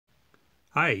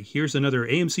Hi, here's another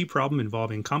AMC problem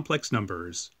involving complex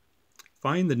numbers.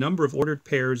 Find the number of ordered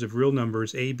pairs of real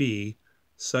numbers AB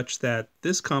such that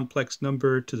this complex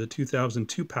number to the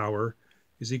 2002 power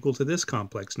is equal to this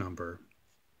complex number.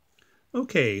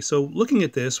 Okay, so looking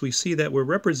at this, we see that we're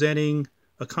representing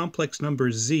a complex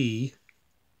number Z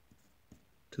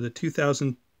to the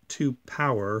 2002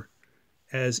 power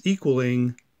as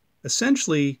equaling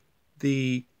essentially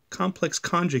the complex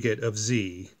conjugate of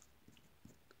Z.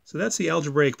 So that's the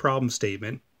algebraic problem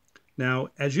statement. Now,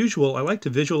 as usual, I like to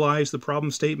visualize the problem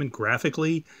statement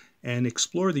graphically and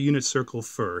explore the unit circle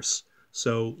first.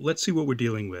 So let's see what we're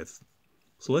dealing with.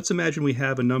 So let's imagine we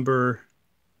have a number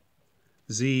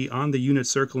Z on the unit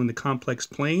circle in the complex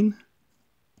plane,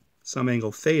 some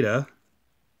angle theta,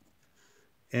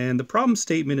 and the problem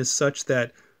statement is such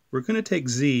that we're going to take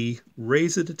Z,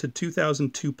 raise it to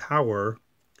 2002 power,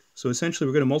 so essentially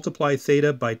we're going to multiply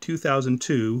theta by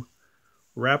 2002,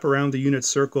 wrap around the unit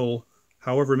circle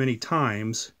however many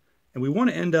times, and we want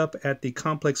to end up at the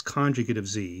complex conjugate of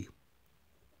Z.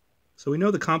 So we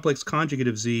know the complex conjugate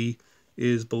of Z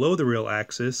is below the real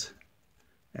axis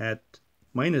at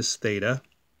minus theta,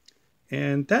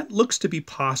 and that looks to be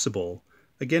possible.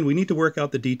 Again, we need to work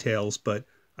out the details, but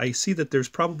I see that there's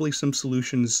probably some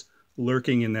solutions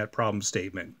lurking in that problem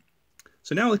statement.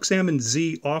 So now let's examine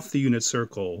Z off the unit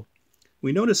circle.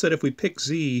 We notice that if we pick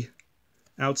Z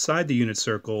outside the unit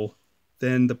circle,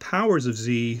 then the powers of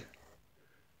Z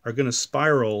are going to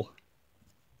spiral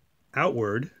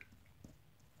outward.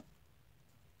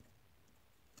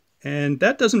 And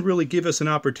that doesn't really give us an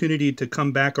opportunity to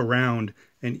come back around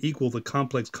and equal the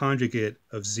complex conjugate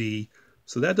of Z.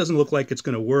 So that doesn't look like it's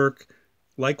going to work.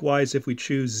 Likewise, if we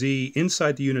choose Z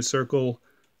inside the unit circle,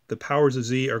 the powers of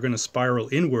Z are going to spiral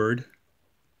inward.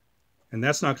 And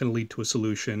that's not going to lead to a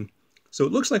solution. So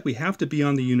it looks like we have to be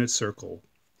on the unit circle.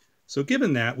 So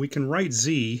given that, we can write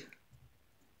Z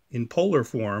in polar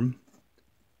form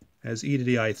as e to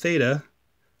the I theta,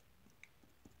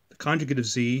 the conjugate of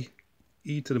Z,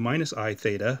 e to the minus I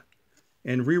theta,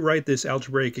 and rewrite this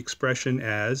algebraic expression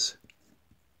as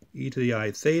e to the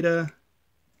I theta,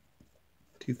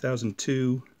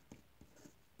 2002,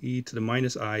 e to the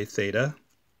minus I theta.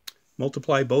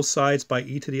 Multiply both sides by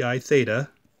e to the I theta.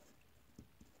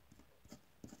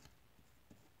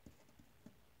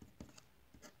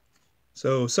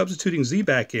 So substituting Z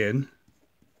back in,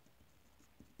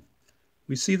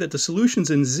 we see that the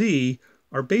solutions in Z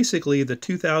are basically the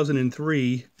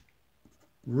 2003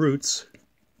 roots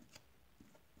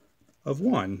of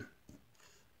 1,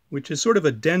 which is sort of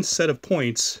a dense set of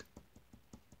points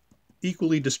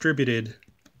equally distributed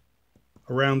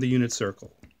around the unit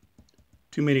circle.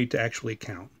 Too many to actually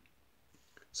count.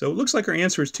 So it looks like our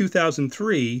answer is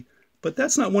 2003, but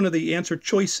that's not one of the answer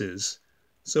choices.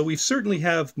 So we certainly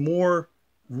have more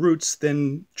roots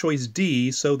than choice D,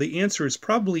 so the answer is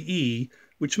probably E,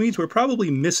 which means we're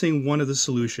probably missing one of the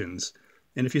solutions.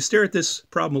 And if you stare at this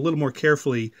problem a little more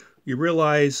carefully, you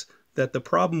realize that the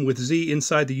problem with Z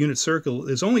inside the unit circle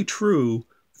is only true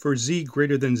for Z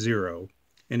greater than 0.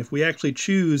 And if we actually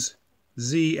choose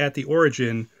Z at the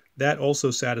origin, that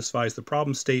also satisfies the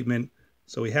problem statement,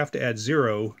 so we have to add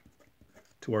 0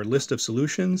 to our list of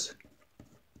solutions.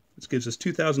 This gives us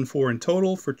 2004 in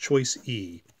total for choice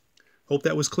E. Hope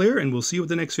that was clear, and we'll see you with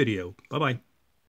the next video. Bye-bye.